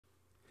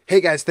Hey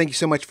guys, thank you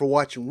so much for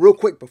watching. Real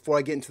quick, before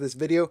I get into this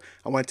video,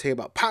 I want to tell you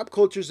about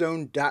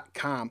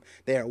popculturezone.com.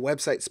 They are a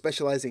website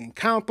specializing in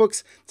comic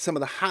books, some of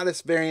the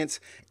hottest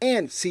variants,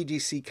 and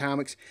CGC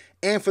comics.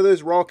 And for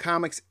those raw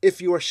comics,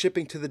 if you are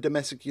shipping to the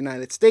domestic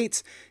United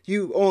States,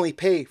 you only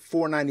pay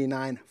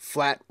 $4.99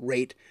 flat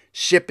rate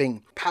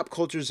shipping.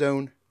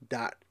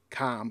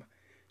 popculturezone.com.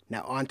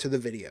 Now on to the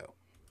video.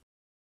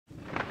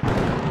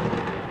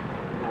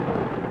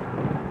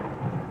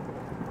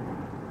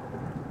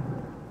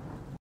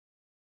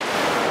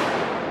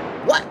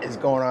 What is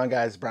going on,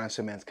 guys? Brian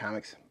Simpleman's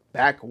Comics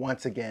back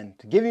once again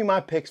to give you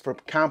my picks for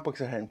comic books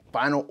that are in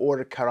Final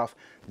Order Cutoff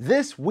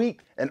this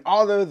week. And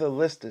although the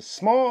list is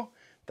small,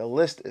 the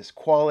list is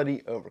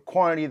quality over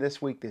quantity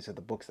this week. These are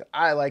the books that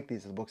I like.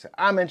 These are the books that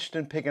I'm interested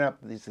in picking up.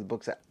 These are the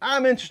books that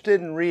I'm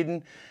interested in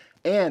reading.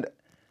 And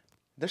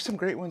there's some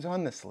great ones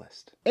on this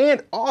list.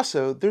 And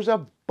also, there's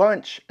a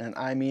bunch, and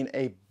I mean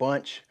a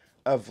bunch,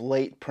 of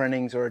late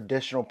printings or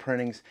additional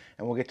printings,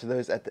 and we'll get to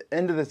those at the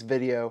end of this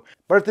video.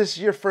 But if this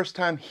is your first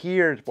time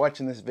here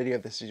watching this video,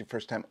 if this is your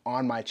first time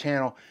on my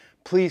channel,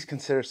 please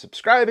consider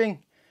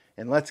subscribing,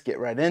 and let's get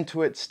right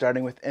into it.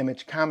 Starting with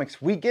Image Comics,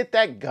 we get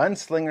that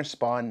Gunslinger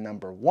Spawn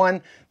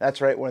 #1.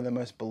 That's right, one of the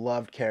most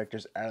beloved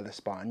characters out of the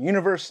Spawn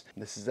universe.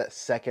 This is that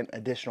second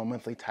additional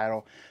monthly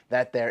title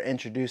that they're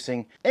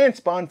introducing, and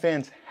Spawn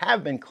fans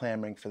have been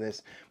clamoring for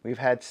this. We've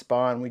had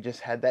Spawn, we just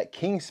had that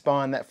King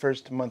Spawn, that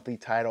first monthly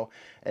title,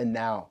 and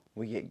now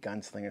we get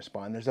Gunslinger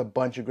Spawn. There's a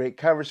bunch of great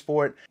covers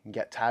for it. You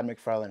got Todd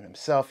McFarlane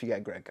himself, you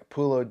got Greg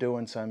Capullo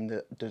doing some,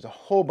 there's a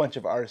whole bunch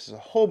of artists, there's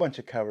a whole bunch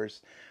of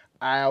covers.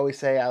 I always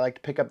say I like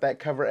to pick up that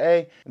cover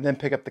A and then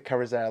pick up the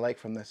covers that I like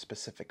from the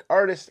specific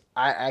artist.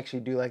 I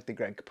actually do like the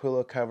Greg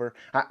Capullo cover.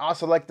 I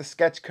also like the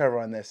sketch cover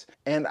on this.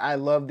 And I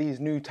love these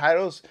new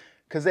titles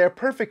because they are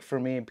perfect for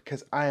me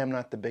because I am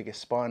not the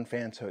biggest Spawn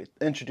fan. So it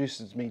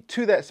introduces me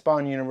to that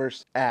Spawn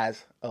universe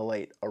as a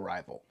late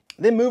arrival.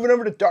 Then moving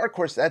over to Dark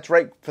Horse, that's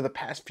right, for the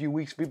past few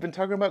weeks, we've been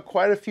talking about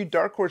quite a few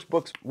Dark Horse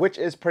books, which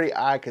is pretty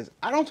odd because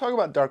I don't talk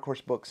about Dark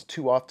Horse books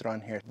too often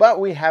on here. But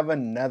we have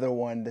another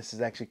one. This is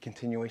actually a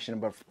continuation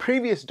of a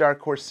previous Dark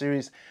Horse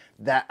series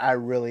that I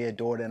really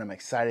adored, and I'm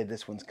excited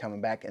this one's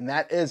coming back. And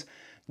that is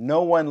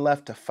No One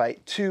Left to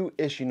Fight 2,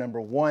 issue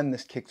 #1.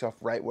 This kicks off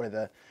right where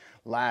the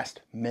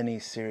last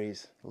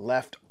mini-series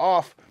left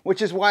off,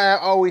 which is why I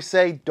always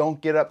say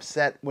don't get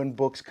upset when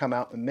books come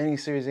out in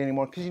mini-series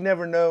anymore, because you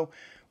never know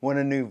when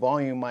a new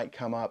volume might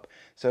come up.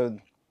 So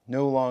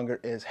no longer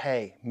is,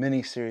 hey,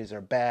 miniseries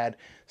are bad,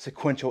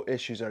 sequential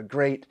issues are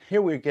great.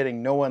 Here we're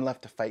getting No One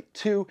Left to Fight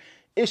 2,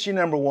 issue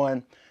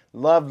 #1.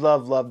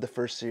 Loved the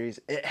first series.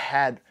 It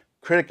had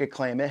critic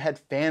acclaim, it had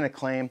fan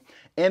acclaim,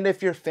 and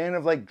if you're a fan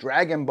of like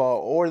Dragon Ball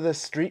or the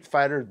Street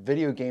Fighter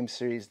video game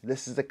series,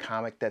 this is a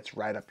comic that's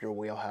right up your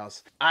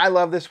wheelhouse. I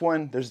love this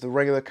one. There's the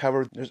regular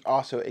cover, there's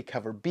also a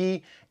cover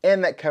B,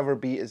 and that cover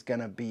B is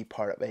gonna be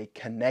part of a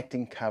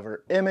connecting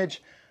cover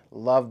image.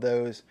 Love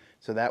those.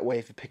 So that way,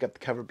 if you pick up the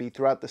cover B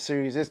throughout the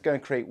series, it's going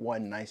to create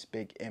one nice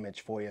big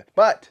image for you.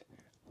 But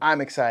I'm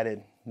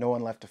excited. No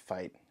One Left to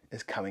Fight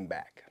is coming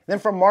back. Then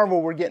from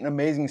Marvel, we're getting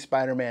Amazing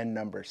Spider-Man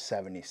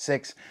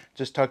 #76.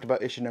 Just talked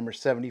about issue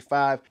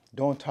 #75.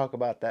 Don't talk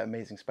about that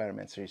Amazing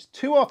Spider-Man series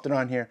too often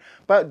on here,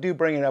 but do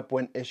bring it up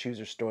when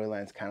issues or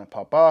storylines kind of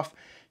pop off.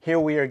 Here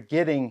we are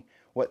getting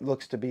what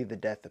looks to be the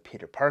death of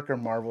Peter Parker.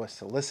 Marvel has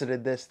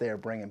solicited this. They are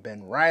bringing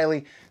Ben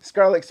Reilly,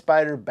 Scarlet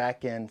Spider,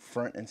 back in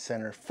front and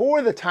center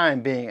for the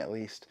time being, at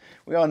least.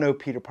 We all know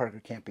Peter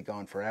Parker can't be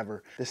gone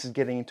forever. This is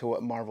getting into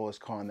what Marvel is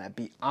calling that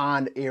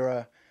Beyond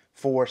era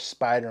for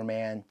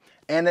Spider-Man.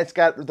 And it's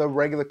got the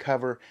regular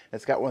cover.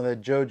 It's got one of the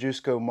Joe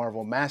Jusko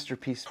Marvel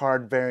Masterpiece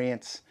card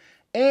variants.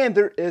 And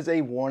there is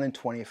a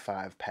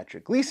 1/25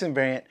 Patrick Gleason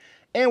variant.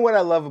 And what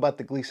I love about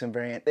the Gleason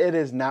variant, it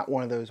is not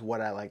one of those what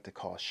I like to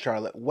call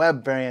Charlotte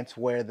Web variants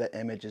where the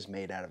image is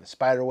made out of a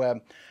spider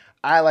web.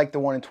 I like the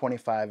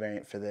 1/25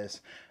 variant for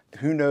this.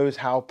 Who knows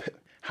how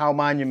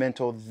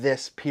monumental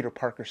this Peter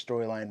Parker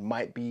storyline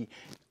might be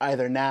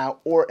either now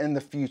or in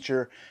the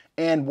future.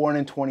 And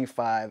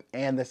 1/25,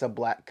 and there's a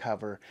black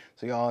cover.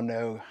 So y'all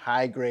know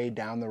high grade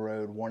down the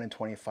road,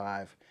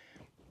 1/25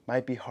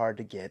 might be hard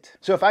to get.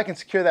 So if I can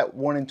secure that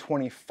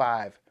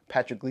 1/25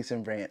 Patrick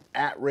Gleason variant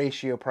at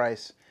ratio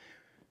price,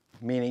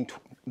 meaning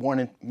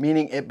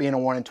it being a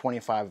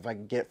 1/25, if I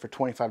can get it for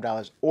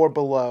 $25 or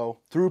below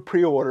through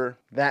pre-order,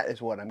 that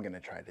is what I'm going to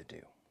try to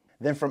do.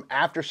 Then from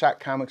Aftershock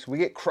Comics, we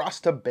get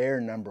Cross to Bear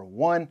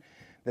 #1.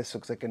 This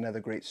looks like another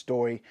great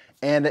story,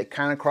 and it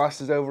kind of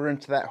crosses over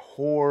into that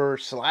horror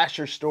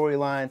slasher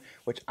storyline,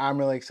 which I'm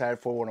really excited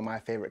for, one of my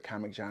favorite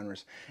comic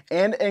genres.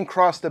 And in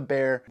Cross the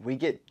Bear, we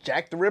get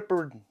Jack the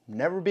Ripper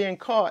never being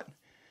caught,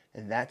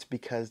 and that's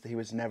because he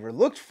was never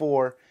looked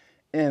for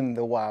in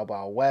the Wild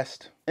Wild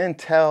West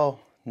until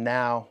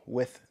now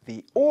with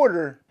the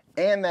Order.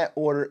 And that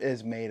Order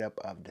is made up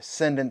of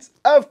descendants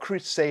of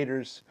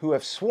Crusaders who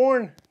have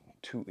sworn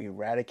to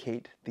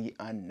eradicate the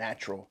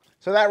unnatural.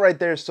 So that right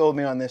there sold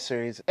me on this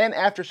series. And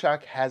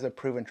Aftershock has a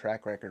proven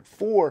track record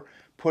for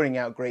putting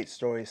out great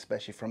stories,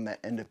 especially from that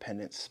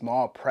independent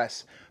small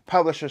press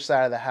publisher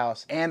side of the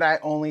house. And I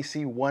only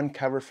see one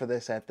cover for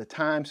this at the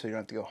time, so you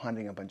don't have to go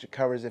hunting a bunch of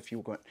covers if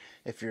you're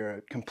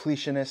a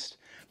completionist.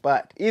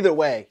 But either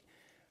way,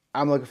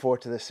 I'm looking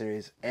forward to this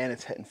series, and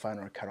it's hitting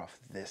Final Order Cutoff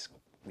this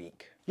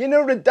week. Getting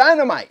over to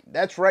Dynamite.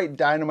 That's right,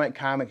 Dynamite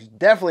Comics.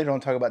 Definitely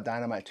don't talk about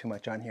Dynamite too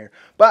much on here,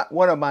 but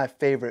one of my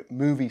favorite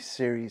movie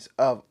series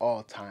of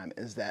all time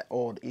is that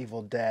old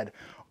Evil Dead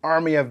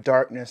Army of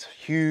Darkness.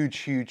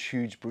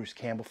 Huge Bruce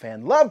Campbell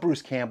fan. Love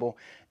Bruce Campbell,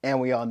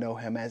 and we all know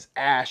him as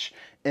Ash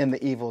in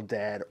The Evil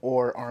Dead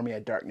or Army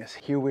of Darkness.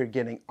 Here we're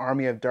getting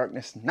Army of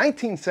Darkness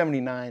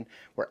 1979.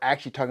 We're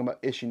actually talking about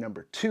issue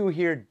number 2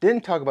 here.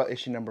 Didn't talk about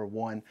issue number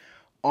 1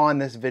 on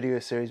this video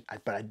series,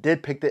 but I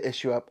did pick the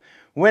issue up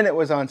when it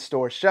was on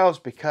store shelves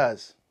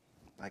because,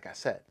 like I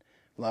said,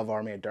 love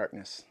Army of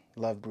Darkness,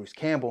 love Bruce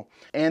Campbell,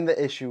 and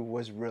the issue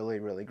was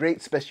really great,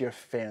 especially if you're a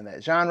fan of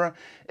that genre.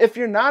 If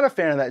you're not a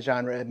fan of that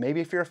genre,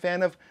 maybe if you're a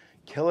fan of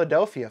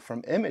Philadelphia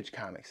from Image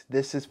Comics,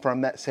 this is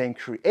from that same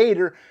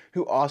creator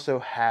who also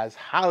has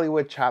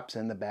Hollywood chops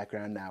in the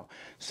background. Now,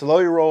 slow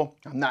your roll.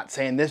 I'm not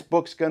saying this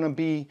book's gonna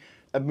be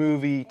a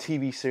movie,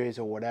 TV series,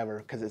 or whatever,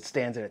 because it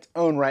stands in its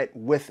own right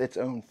with its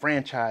own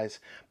franchise.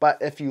 But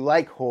if you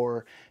like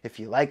horror, if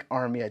you like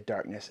Army of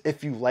Darkness,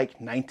 if you like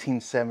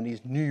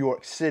 1970s New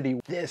York City,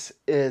 this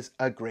is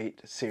a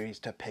great series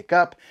to pick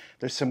up.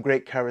 There's some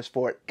great covers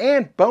for it.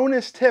 And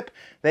bonus tip,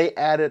 they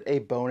added a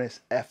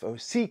bonus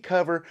FOC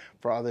cover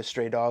for all the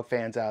Stray Dog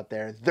fans out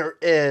there. There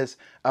is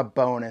a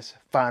bonus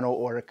Final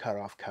Order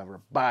Cutoff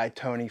cover by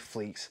Tony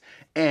Fleecs,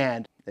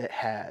 and it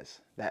has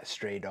that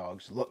Stray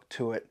Dogs look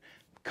to it,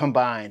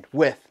 combined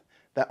with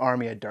the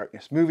Army of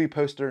Darkness movie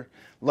poster.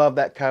 Love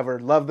that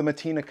cover. Love the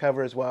Matina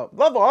cover as well.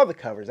 Love all the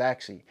covers,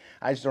 actually.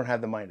 I just don't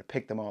have the money to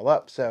pick them all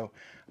up, so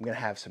I'm going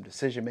to have some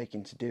decision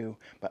making to do.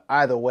 But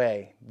either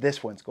way,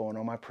 this one's going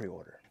on my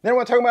pre-order. Then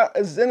we're talking about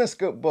a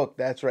Zenescope book.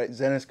 That's right,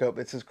 Zenescope.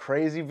 It's this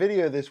crazy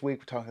video this week.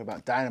 We're talking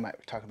about Dynamite.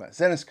 We're talking about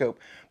Zenescope.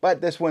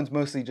 But this one's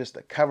mostly just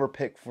a cover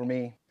pick for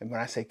me. And when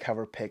I say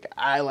cover pick,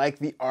 I like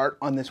the art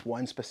on this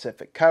one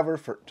specific cover.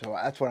 So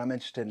that's what I'm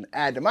interested in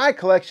add to my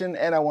collection.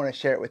 And I want to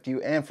share it with you.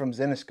 And from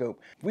Zenescope,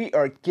 we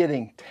are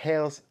getting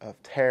Tales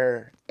of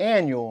Terror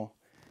Annual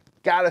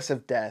Goddess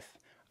of Death.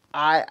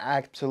 I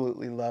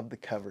absolutely love the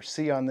cover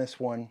C on this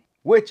one,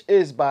 which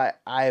is by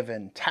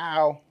Ivan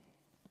Tao.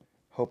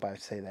 Hope I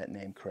say that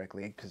name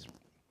correctly, because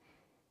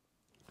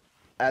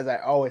as I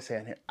always say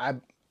on here, I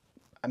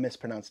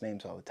mispronounce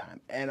names all the time.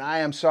 And I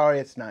am sorry,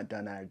 it's not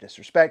done out of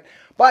disrespect,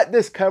 but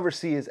this cover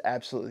C is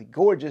absolutely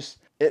gorgeous.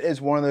 It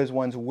is one of those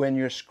ones when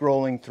you're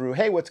scrolling through,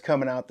 hey, what's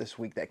coming out this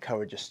week? That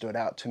cover just stood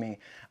out to me.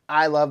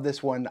 I love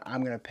this one.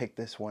 I'm going to pick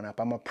this one up.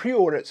 I'm going to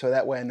pre-order it so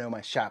that way I know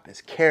my shop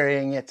is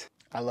carrying it.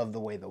 I love the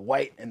way the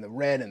white and the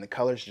red and the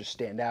colors just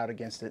stand out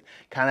against it.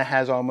 Kind of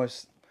has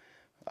almost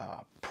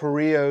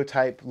Perio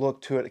type look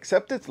to it,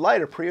 except it's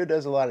lighter. Perio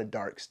does a lot of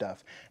dark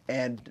stuff,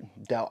 and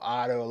Del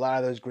Otto, a lot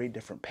of those great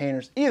different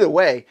painters. Either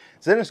way,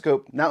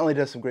 Zenescope not only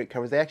does some great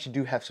covers, they actually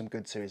do have some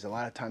good series. A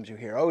lot of times you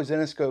hear, oh,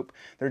 Zenescope,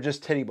 they're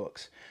just titty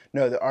books.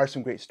 No, there are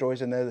some great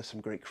stories in there. There's some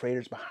great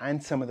creators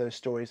behind some of those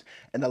stories,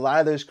 and a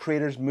lot of those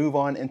creators move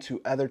on into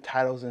other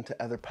titles, into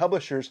other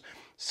publishers.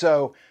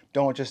 So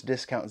don't just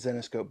discount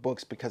Zenescope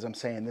books because I'm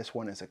saying this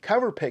one is a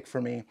cover pick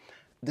for me.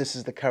 This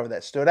is the cover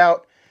that stood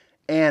out,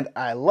 and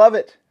I love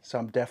it, so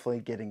I'm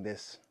definitely getting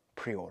this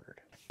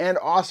pre-ordered. And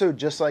also,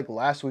 just like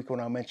last week when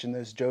I mentioned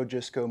those Joe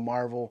Jusko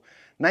Marvel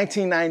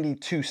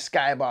 1992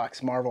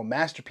 Skybox Marvel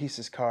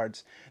Masterpieces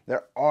cards,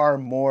 there are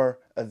more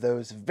of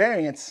those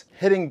variants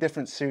hitting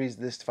different series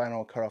this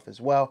Final Cutoff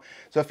as well.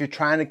 So if you're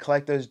trying to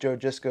collect those Joe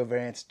Jusko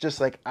variants, just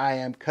like I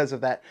am because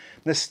of that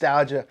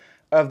nostalgia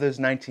of those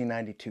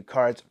 1992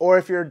 cards, or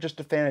if you're just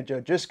a fan of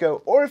Joe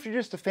Jusko, or if you're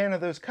just a fan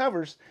of those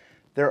covers,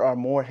 there are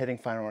more hitting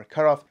Final Order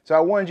Cutoff. So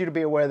I wanted you to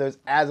be aware of those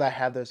as I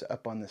have those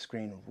up on the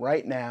screen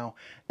right now.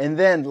 And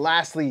then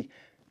lastly,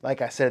 like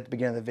I said at the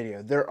beginning of the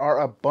video, there are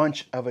a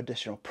bunch of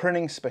additional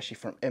printings, especially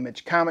from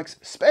Image Comics,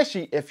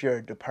 especially if you're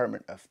a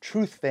Department of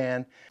Truth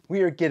fan. We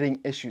are getting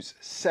issues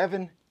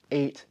 7,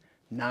 8,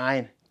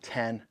 9,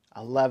 10,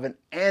 11,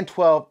 and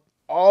 12.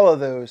 All of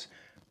those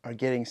are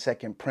getting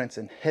second prints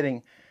and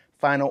hitting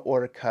Final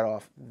Order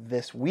Cutoff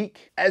this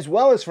week. As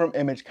well as from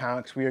Image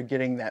Comics, we are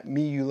getting that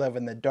Me You Love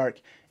in the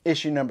Dark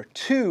issue number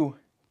 2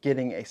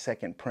 getting a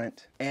second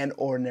print, and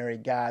Ordinary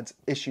Gods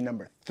issue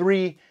number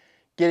 3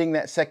 getting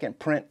that second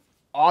print,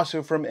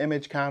 also from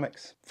Image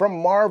Comics.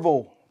 From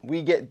Marvel,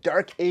 we get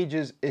Dark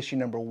Ages issue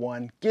number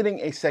 1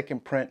 getting a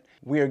second print.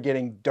 We are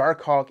getting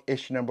Darkhawk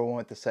issue number 1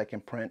 with the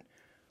second print.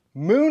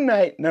 Moon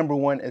Knight number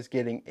 1 is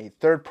getting a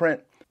third print.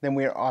 Then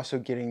we are also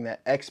getting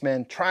that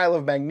X-Men Trial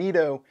of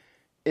Magneto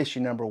issue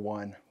number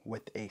 1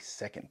 with a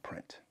second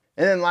print.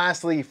 And then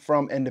lastly,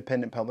 from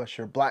independent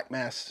publisher Black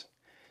Mass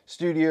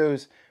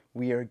Studios,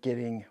 we are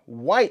getting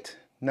White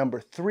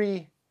number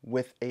 3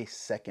 with a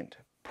second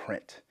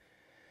print.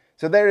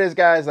 So there it is,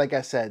 guys. Like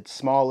I said,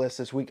 small list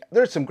this week.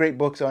 There's some great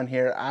books on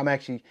here.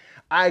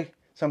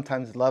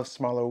 sometimes love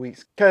smaller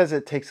weeks because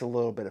it takes a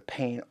little bit of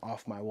pain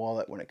off my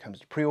wallet when it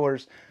comes to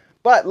pre-orders.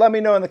 But let me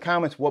know in the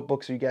comments, what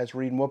books are you guys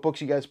reading? What books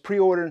are you guys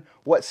pre-ordering?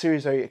 What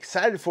series are you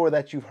excited for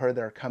that you've heard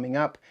that are coming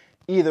up?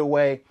 Either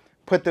way,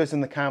 put those in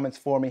the comments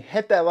for me.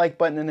 Hit that like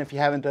button, and if you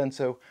haven't done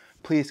so,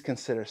 please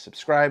consider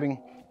subscribing.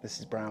 This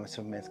is Brian with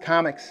Simpleman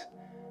Comics.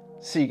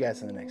 See you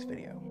guys in the next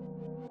video.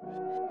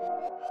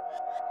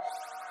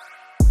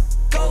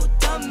 Go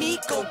dummy,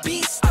 go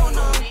beast on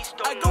them.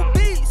 I go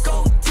beast.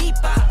 Go deep,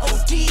 I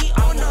OD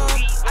on them.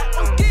 I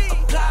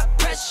OD. Apply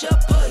pressure,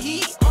 put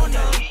heat